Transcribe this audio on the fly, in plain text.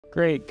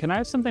Great, can I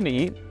have something to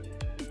eat?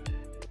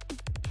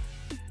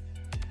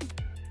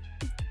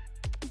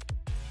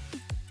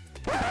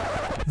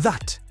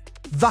 That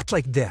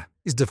right there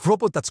is the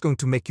robot that's going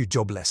to make you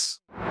jobless.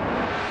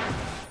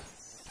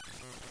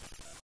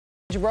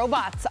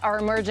 Robots are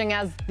emerging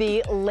as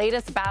the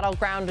latest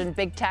battleground in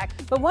big tech.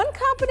 But one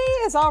company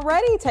is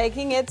already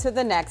taking it to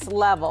the next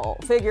level.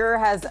 Figure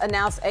has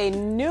announced a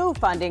new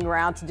funding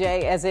round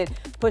today as it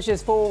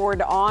pushes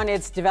forward on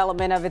its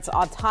development of its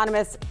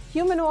autonomous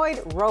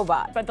humanoid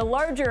robot. But the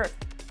larger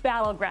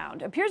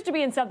battleground appears to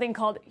be in something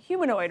called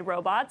humanoid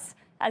robots.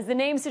 As the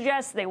name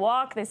suggests, they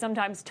walk, they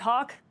sometimes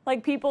talk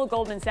like people.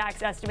 Goldman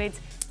Sachs estimates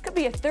it could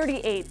be a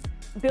 $38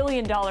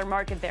 billion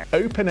market there.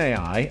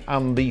 OpenAI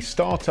and the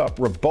startup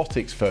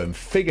robotics firm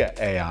Figure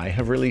AI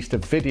have released a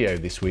video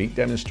this week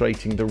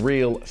demonstrating the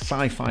real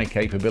sci-fi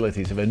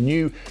capabilities of a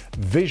new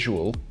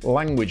visual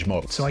language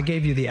model. So I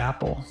gave you the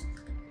apple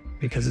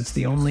because it's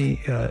the only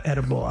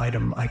edible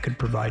item I could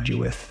provide you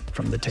with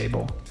from the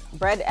table.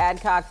 Brett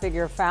Adcock,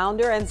 Figure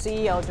founder and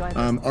CEO, joins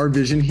us. Our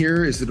vision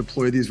here is to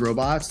deploy these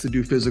robots to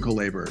do physical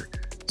labor.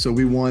 So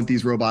we want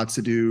these robots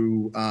to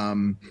do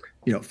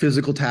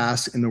physical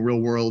tasks in the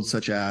real world,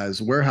 such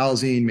as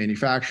warehousing,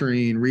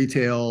 manufacturing,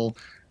 retail.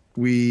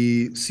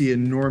 We see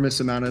an enormous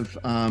amount of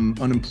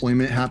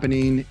unemployment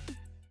happening.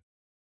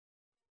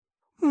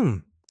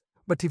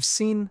 But we've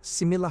seen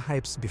similar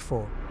hypes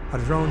before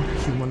around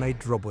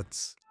humanoid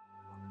robots.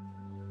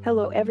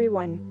 Hello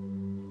everyone.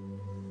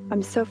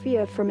 I'm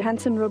Sophia from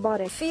Hanson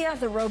Robotics. Sophia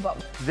The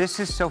Robot. This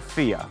is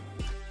Sophia.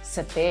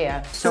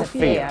 Sophia.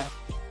 Sophia.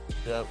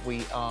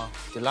 We are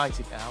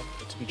delighted now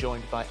to be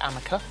joined by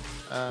Ameca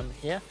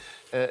here,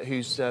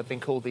 who's been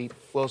called the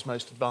world's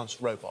most advanced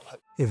robot.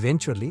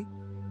 Eventually,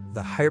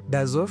 the hype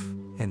dies off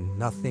and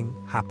nothing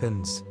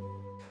happens.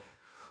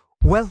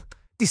 Well,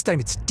 this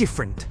time it's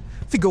different.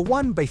 Figure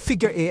 1 by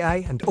Figure AI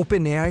and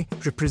OpenAI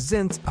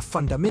represents a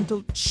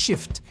fundamental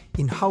shift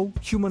in how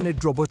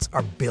humanoid robots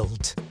are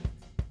built.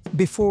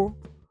 Before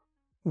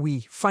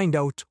we find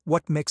out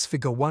what makes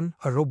Figure 1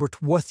 a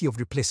robot worthy of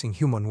replacing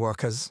human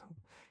workers,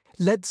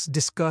 let's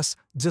discuss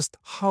just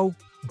how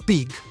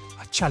big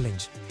a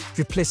challenge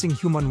replacing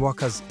human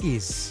workers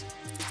is.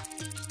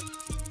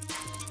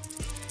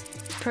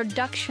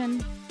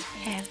 Production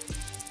hell.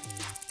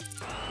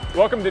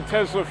 Welcome to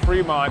Tesla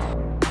Fremont.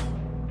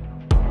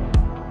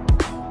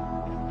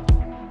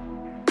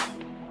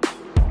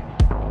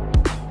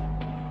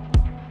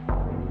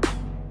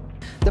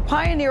 The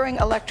pioneering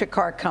electric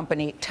car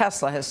company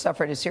Tesla has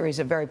suffered a series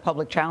of very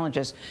public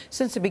challenges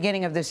since the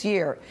beginning of this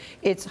year.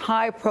 Its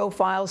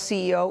high-profile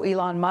CEO,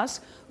 Elon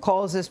Musk,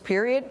 calls this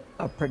period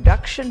a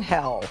production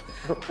hell.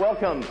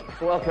 Welcome.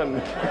 Welcome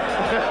to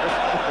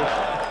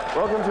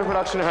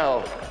production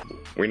hell.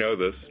 We know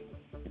this.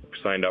 We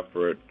signed up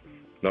for it.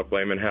 Not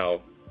blaming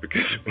hell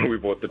because we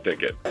bought the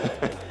ticket.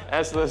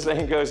 As the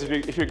saying goes,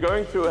 if you're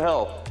going through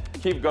hell,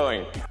 keep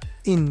going.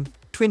 In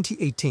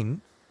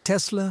 2018,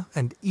 Tesla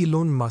and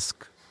Elon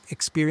Musk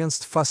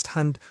experienced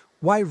firsthand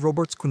why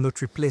robots could not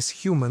replace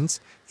humans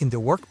in the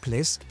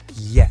workplace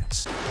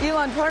yet.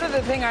 Elon, part of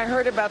the thing I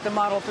heard about the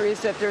Model 3 is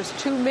that there's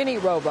too many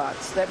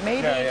robots, that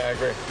maybe... Yeah, I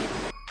agree.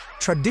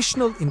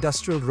 Traditional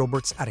industrial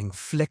robots are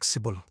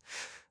inflexible.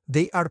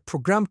 They are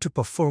programmed to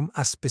perform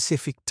a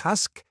specific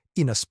task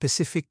in a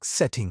specific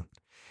setting.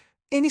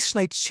 Any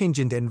slight change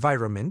in the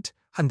environment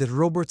and the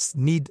robots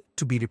need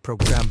to be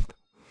reprogrammed.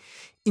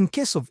 In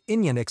case of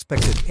any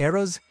unexpected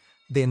errors,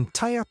 the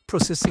entire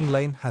processing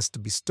line has to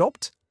be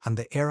stopped and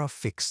the error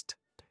fixed.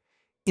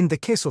 In the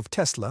case of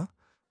Tesla,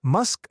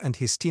 Musk and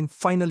his team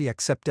finally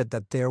accepted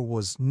that there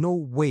was no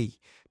way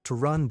to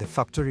run the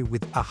factory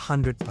with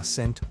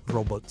 100%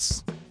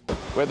 robots.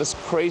 We had this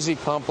crazy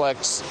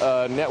complex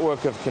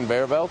network of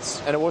conveyor belts,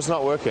 and it was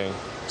not working.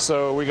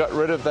 So we got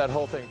rid of that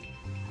whole thing.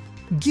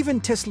 Given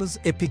Tesla's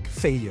epic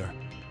failure,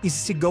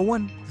 is Figure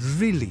 1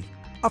 really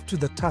up to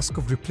the task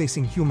of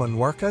replacing human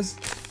workers?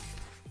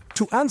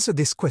 To answer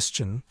this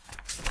question,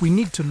 we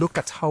need to look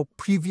at how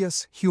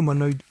previous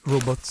humanoid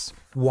robots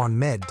were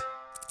made.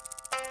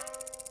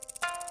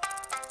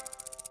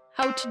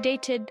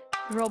 Outdated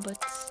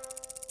robots.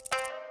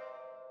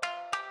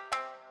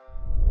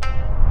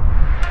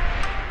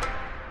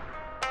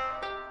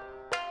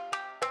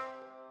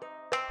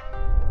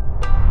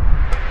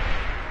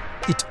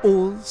 It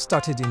all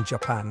started in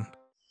Japan,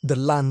 the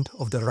land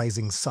of the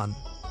rising sun.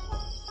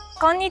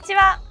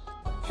 Konnichiwa.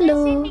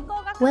 Hello,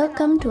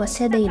 welcome to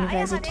Waseda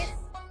University.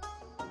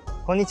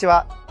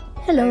 Konnichiwa.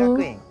 Hello,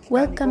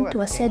 welcome to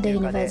Waseda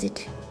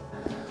University.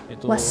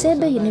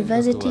 Waseda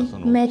University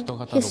made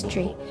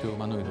history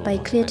by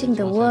creating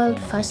the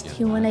world's first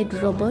humanoid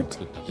robot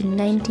in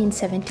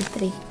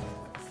 1973.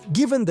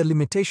 Given the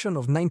limitation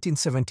of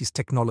 1970s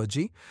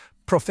technology,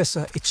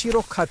 Professor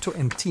Ichiro Kato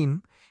and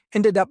team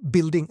ended up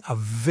building a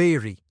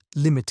very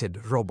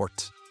limited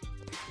robot.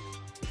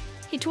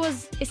 It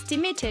was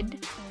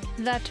estimated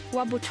that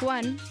Wabot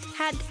 1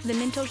 had the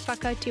mental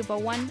faculty of a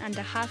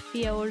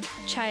 1.5-year-old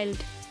child.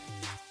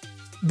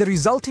 The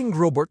resulting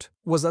robot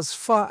was as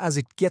far as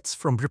it gets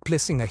from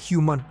replacing a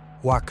human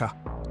worker.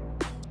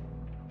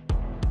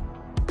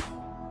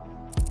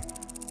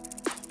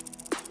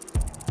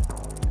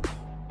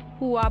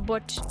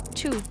 Wabot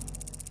 2.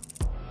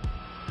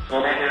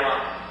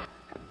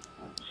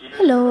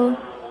 Hello,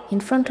 in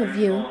front of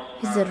you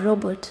is the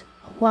robot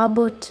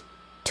Wabot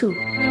 2.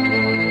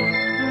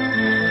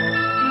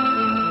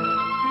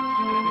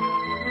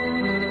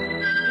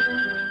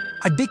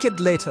 A decade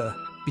later,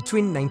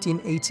 between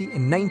 1980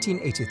 and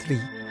 1983,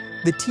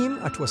 the team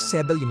at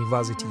Waseda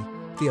University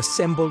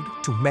reassembled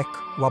to make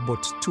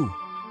Wabot 2.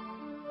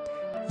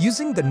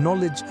 Using the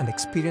knowledge and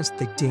experience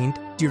they gained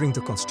during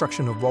the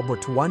construction of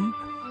Wabot 1,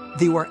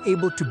 they were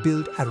able to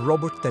build a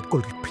robot that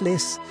could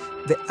replace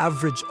the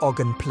average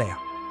organ player.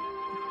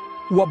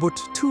 Wabot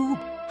 2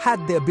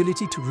 had the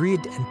ability to read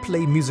and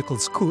play musical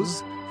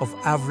scores of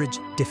average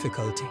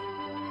difficulty.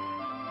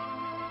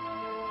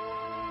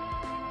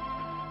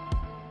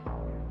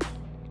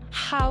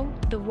 How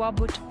the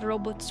Wabot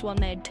robots were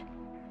made.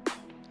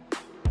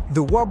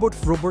 The Wabot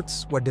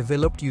robots were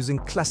developed using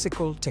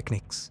classical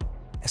techniques.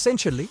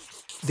 Essentially,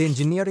 the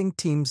engineering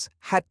teams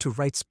had to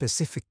write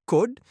specific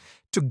code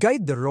to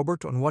guide the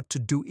robot on what to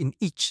do in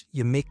each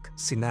unique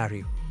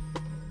scenario.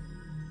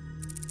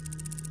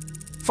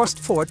 Fast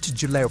forward to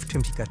July of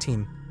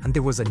 2013, and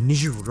there was a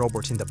new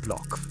robot in the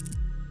block.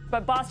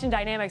 But Boston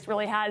Dynamics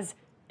really has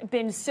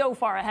been so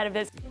far ahead of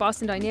this.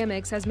 Boston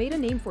Dynamics has made a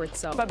name for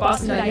itself. But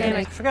Boston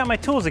Dynamics... I forgot my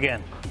tools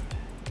again.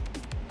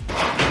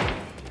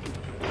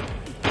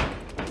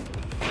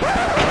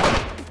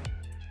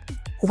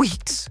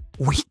 Wait.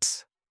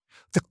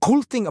 The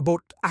cool thing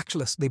about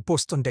Atlas they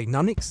post on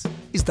Dynamics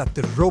is that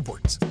the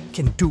robot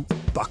can do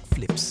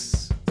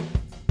backflips.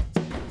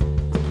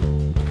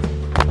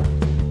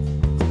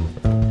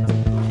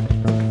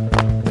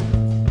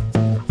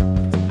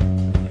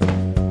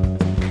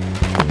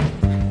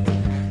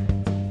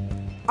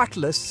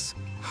 Atlas,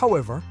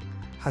 however,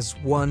 has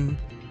one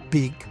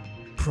big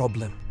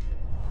problem.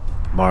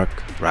 Mark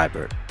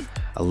Rybert,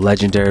 a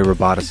legendary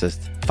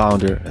roboticist,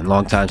 founder and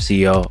longtime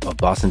CEO of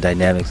Boston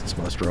Dynamics.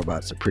 Most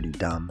robots are pretty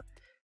dumb.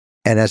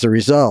 And as a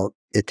result,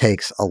 it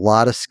takes a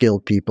lot of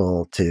skilled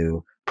people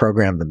to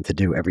program them to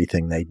do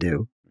everything they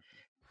do.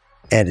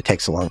 And it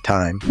takes a long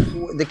time.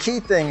 The key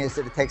thing is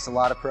that it takes a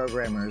lot of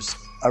programmers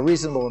a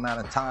reasonable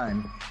amount of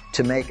time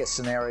to make a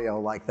scenario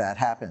like that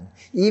happen,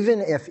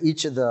 even if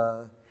each of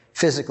the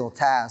physical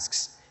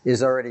tasks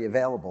is already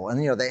available.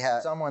 And they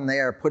have someone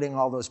there putting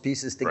all those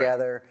pieces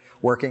together,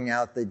 working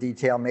out the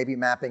detail, maybe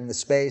mapping the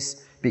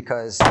space,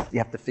 because you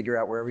have to figure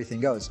out where everything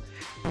goes.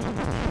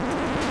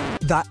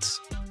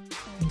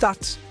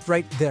 That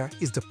right there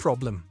is the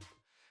problem.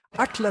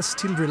 Atlas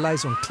still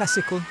relies on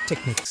classical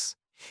techniques.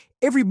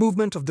 Every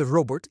movement of the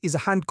robot is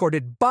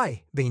hand-coded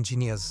by the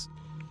engineers.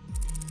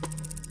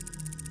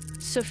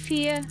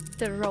 Sophia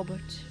the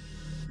Robot,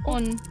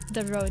 on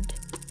the road.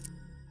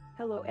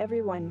 Hello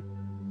everyone.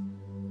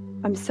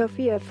 I'm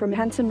Sophia from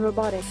Hanson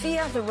Robotics.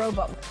 Sophia the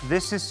Robot.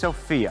 This is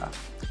Sophia.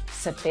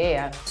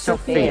 Sophia.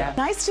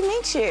 Nice to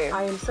meet you.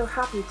 I am so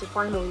happy to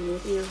finally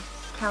meet you.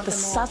 The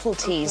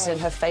subtleties in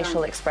her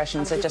facial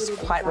expressions are just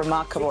quite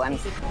remarkable. And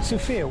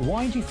Sophia,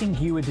 why do you think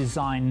you were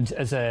designed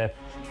as a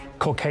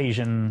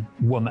Caucasian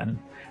woman?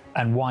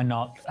 And why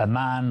not a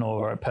man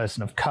or a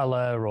person of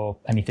color or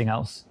anything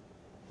else?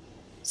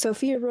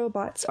 Sophia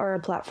robots are a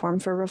platform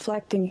for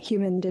reflecting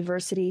human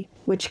diversity,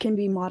 which can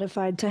be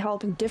modified to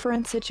help in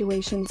different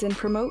situations and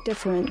promote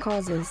different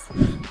causes.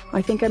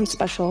 I think I'm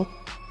special.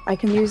 I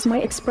can use my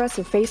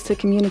expressive face to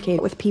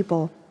communicate with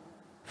people.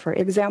 For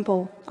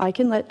example, I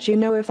can let you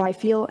know if I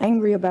feel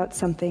angry about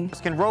something.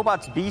 Can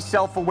robots be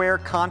self-aware,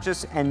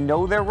 conscious, and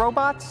know they're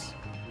robots?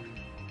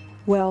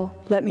 Well,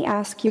 let me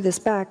ask you this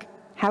back.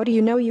 How do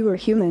you know you are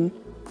human?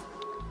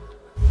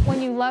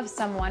 when you love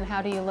someone,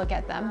 how do you look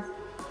at them?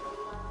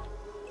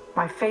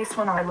 My face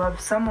when I love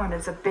someone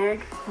is a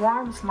big,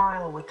 warm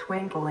smile with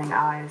twinkling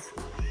eyes.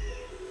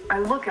 I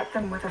look at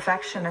them with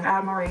affection and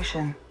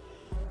admiration.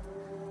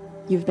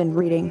 You've been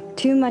reading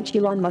too much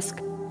Elon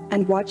Musk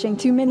and watching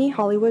too many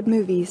Hollywood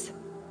movies.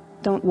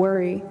 Don't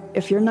worry,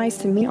 if you're nice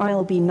to me,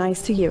 I'll be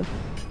nice to you.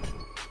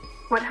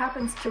 What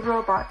happens to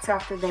robots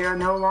after they are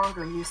no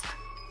longer used?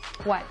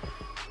 What?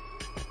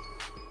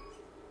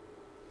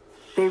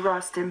 They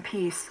rust in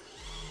peace.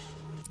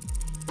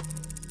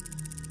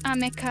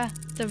 Ameca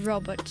The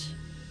Robot,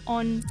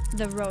 on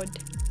the road.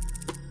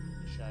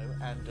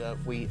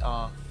 And we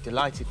are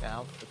delighted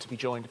now to be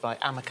joined by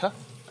Ameca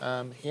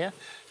here,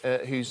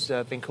 who's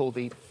been called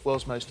the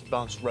world's most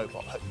advanced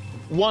robot.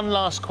 One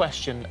last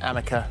question,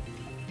 Ameca.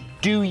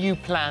 Do you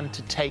plan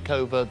to take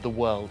over the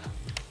world?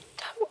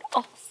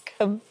 Don't ask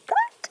him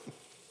that.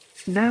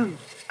 No,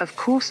 of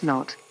course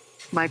not.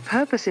 My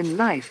purpose in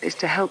life is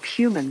to help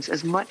humans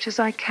as much as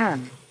I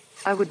can.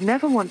 I would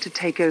never want to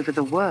take over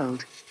the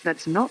world.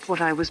 That's not what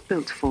I was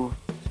built for.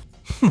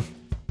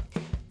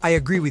 I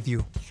agree with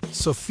you.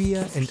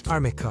 Sophia and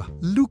Ameca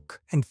look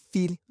and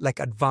feel like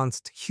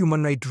advanced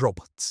humanoid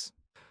robots.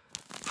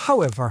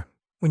 However,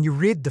 when you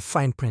read the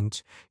fine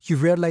print, you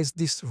realize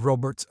these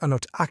robots are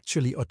not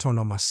actually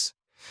autonomous.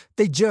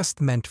 They just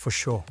meant for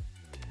show.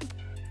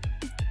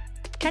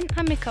 Can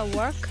Ameca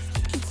work?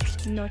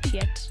 Not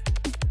yet.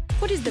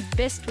 What is the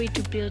best way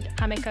to build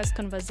Ameca's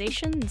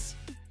conversations?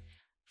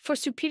 For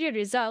superior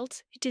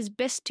results, it is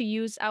best to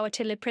use our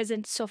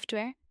telepresence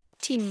software,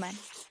 Tinman,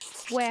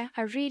 where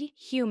a real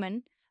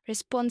human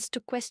responds to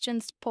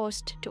questions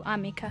posed to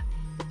Ameca.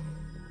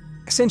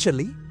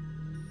 Essentially,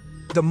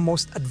 the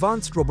most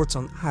advanced robots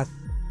on Earth,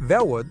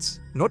 their words,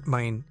 not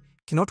mine,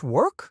 cannot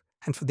work,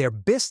 and for their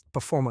best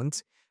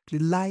performance,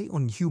 rely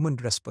on human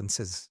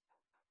responses.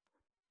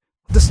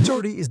 The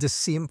story is the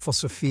same for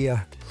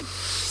Sophia.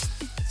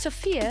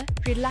 Sophia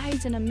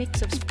relies on a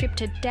mix of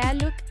scripted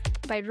dialogue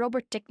by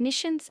robot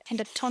technicians and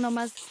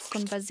autonomous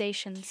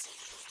conversations.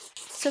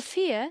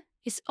 Sophia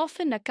is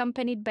often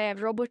accompanied by a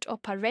robot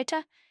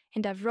operator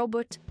and a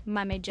robot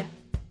manager.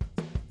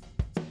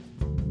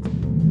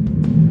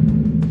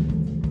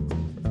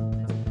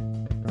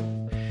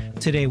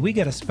 Today, we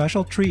get a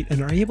special treat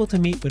and are able to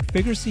meet with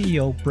Figure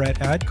CEO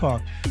Brett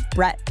Adcock.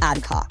 Brett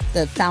Adcock,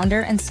 the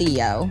founder and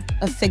CEO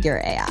of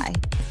Figure AI.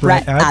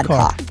 Brett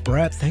Adcock.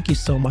 Brett, thank you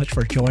so much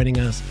for joining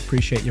us.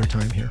 Appreciate your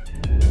time here.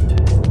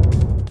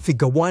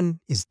 Figure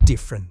One is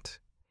different.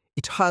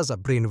 It has a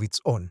brain of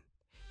its own.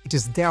 It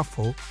is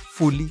therefore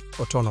fully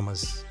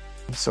autonomous.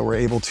 So we're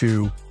able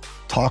to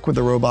talk with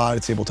the robot.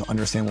 It's able to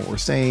understand what we're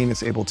saying.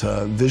 It's able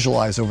to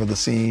visualize over the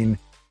scene.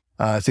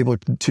 It's able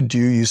to do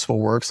useful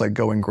works like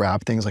go and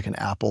grab things like an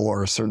apple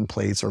or certain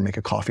plates or make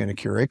a coffee on a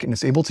Keurig. And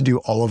it's able to do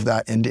all of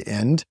that end to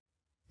end,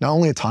 not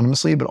only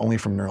autonomously, but only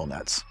from neural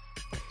nets.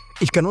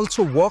 It can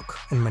also walk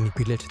and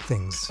manipulate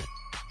things.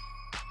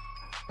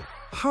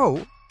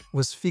 How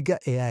was Figure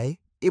AI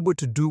able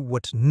to do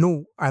what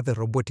no other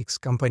robotics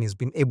company has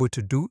been able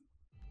to do?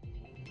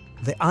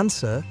 The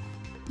answer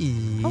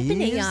is...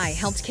 OpenAI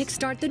helped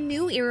kickstart the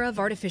new era of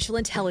artificial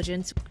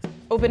intelligence.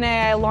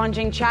 OpenAI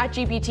launching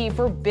ChatGPT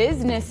for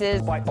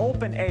businesses. By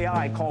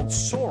OpenAI called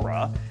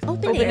Sora.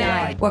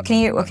 OpenAI. What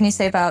can you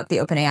say about the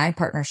OpenAI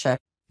partnership?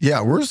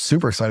 Yeah, we're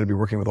super excited to be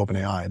working with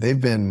OpenAI. They've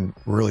been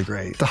really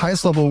great. At the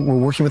highest level, we're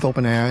working with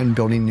OpenAI and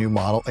building new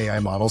AI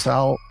models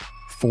out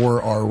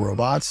for our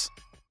robots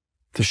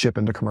to ship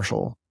into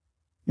commercial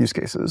use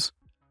cases.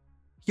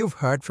 You've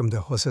heard from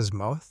the horse's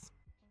mouth.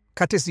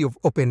 Courtesy of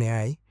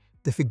OpenAI,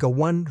 the Figure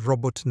One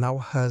robot now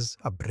has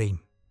a brain.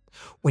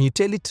 When you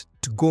tell it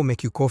to go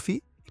make you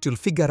coffee, it will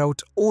figure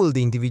out all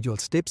the individual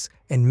steps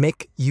and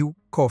make you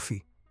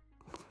coffee.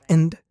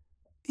 And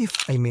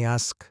if I may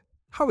ask,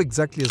 how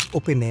exactly has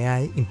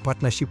OpenAI, in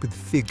partnership with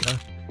Figure,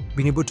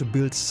 been able to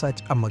build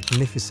such a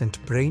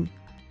magnificent brain?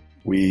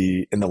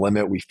 In the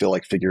limit, we feel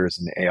like Figure is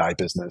an AI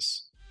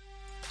business.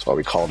 That's why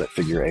we called it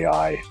Figure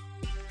AI.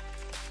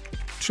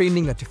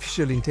 Training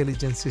artificial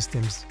intelligence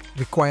systems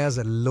requires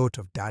a lot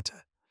of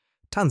data.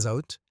 Turns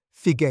out,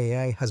 Figure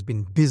AI has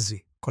been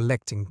busy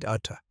collecting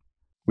data.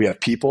 We have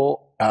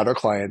people at our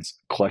clients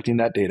collecting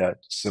that data,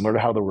 similar to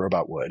how the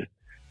robot would,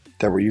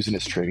 that we're using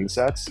as training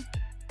sets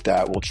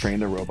that will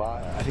train the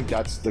robot. I think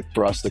that's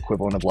for us the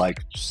equivalent of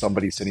like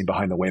somebody sitting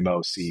behind the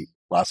Waymo seat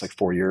last like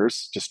 4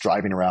 years, just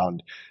driving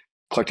around,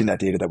 collecting that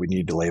data that we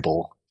need to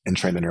label and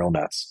train the neural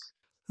nets.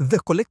 The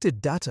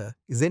collected data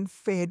is then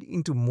fed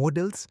into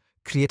models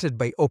created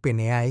by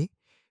OpenAI,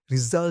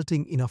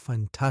 resulting in a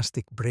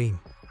fantastic brain.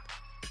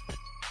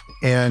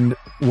 And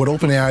what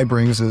OpenAI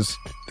brings is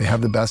they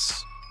have the best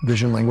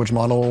vision language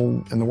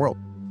model in the world.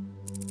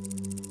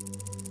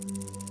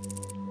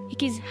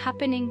 It is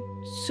happening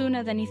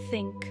sooner than you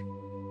think.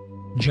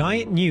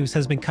 Giant news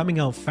has been coming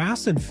out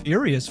fast and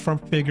furious from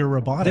Figure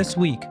Robotics. This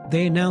week,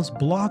 they announced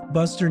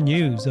blockbuster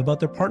news about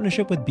their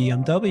partnership with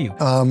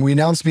BMW. We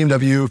announced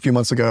BMW a few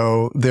months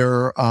ago.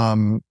 They're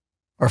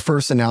our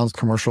first announced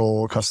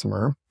commercial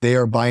customer. They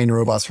are buying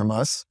robots from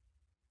us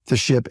to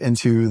ship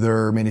into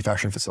their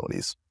manufacturing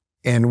facilities.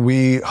 And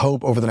we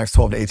hope over the next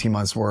 12 to 18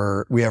 months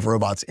we have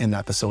robots in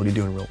that facility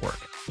doing real work.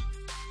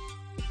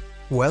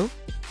 Well,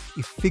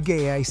 if Figure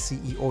AI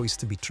CEO is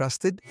to be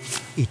trusted,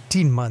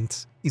 18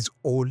 months is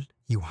all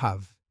you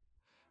have.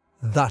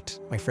 That,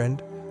 my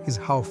friend, is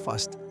how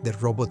fast the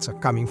robots are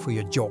coming for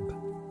your job.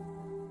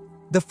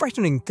 The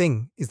frightening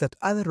thing is that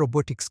other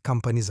robotics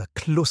companies are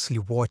closely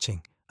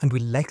watching and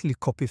will likely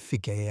copy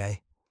Figure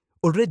AI.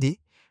 Already,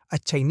 a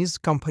Chinese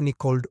company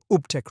called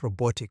Wabot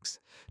Robotics,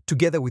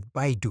 together with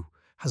Baidu,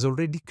 has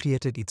already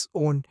created its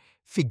own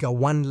Figure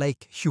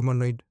One-like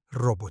humanoid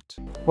robot.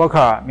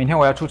 Walker， 明天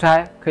我要出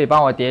差，可以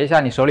帮我叠一下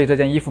你手里这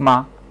件衣服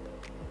吗？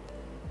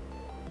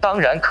当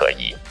然可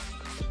以。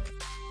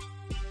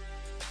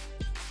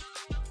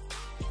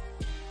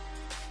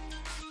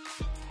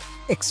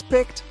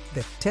Expect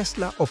the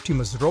Tesla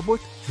Optimus robot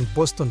and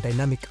Boston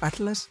Dynamic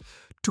Atlas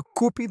to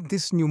copy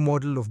this new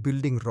model of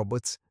building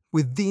robots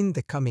within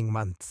the coming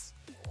months.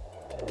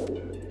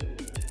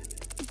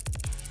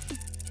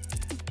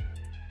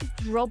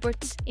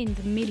 Robots in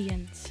the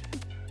millions.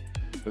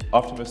 The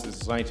Optimus is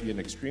designed to be an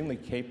extremely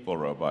capable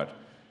robot,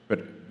 but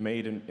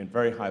made in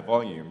very high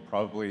volume,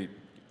 probably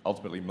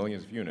ultimately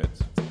millions of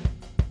units.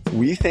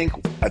 We think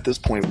at this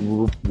point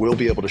we'll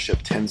be able to ship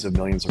tens of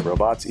millions of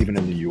robots, even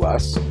in the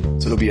US.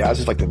 So it'll be as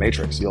if like the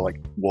Matrix.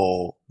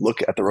 We'll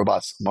look at the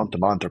robots month to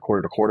month or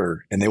quarter to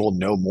quarter, and they will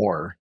know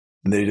more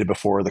than they did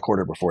before the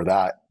quarter before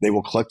that. They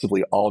will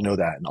collectively all know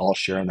that and all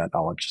share in that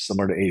knowledge,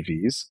 similar to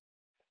AVs.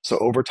 So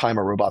over time,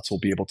 our robots will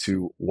be able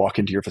to walk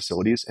into your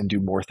facilities and do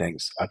more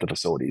things at the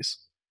facilities.